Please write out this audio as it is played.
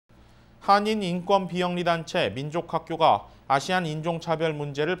한인 인권 비영리 단체 민족학교가 아시안 인종차별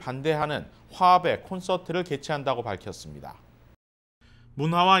문제를 반대하는 화합의 콘서트를 개최한다고 밝혔습니다.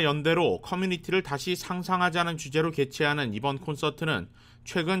 문화와 연대로 커뮤니티를 다시 상상하자는 주제로 개최하는 이번 콘서트는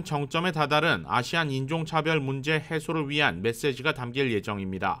최근 정점에 다다른 아시안 인종차별 문제 해소를 위한 메시지가 담길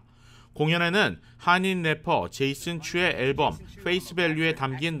예정입니다. 공연에는 한인 래퍼 제이슨 추의 앨범 페이스 밸류에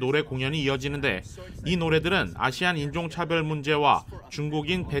담긴 노래 공연이 이어지는데 이 노래들은 아시안 인종차별 문제와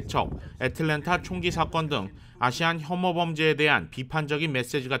중국인 배척, 애틀랜타 총기 사건 등 아시안 혐오 범죄에 대한 비판적인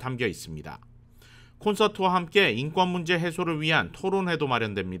메시지가 담겨 있습니다. 콘서트와 함께 인권 문제 해소를 위한 토론회도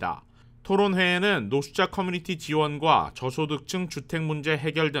마련됩니다. 토론회에는 노숙자 커뮤니티 지원과 저소득층 주택 문제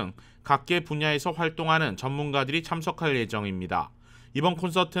해결 등 각계 분야에서 활동하는 전문가들이 참석할 예정입니다. 이번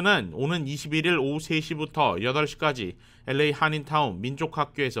콘서트는 오는 21일 오후 3시부터 8시까지 LA 한인타운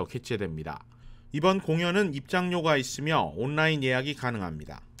민족학교에서 개최됩니다. 이번 공연은 입장료가 있으며 온라인 예약이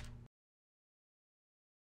가능합니다.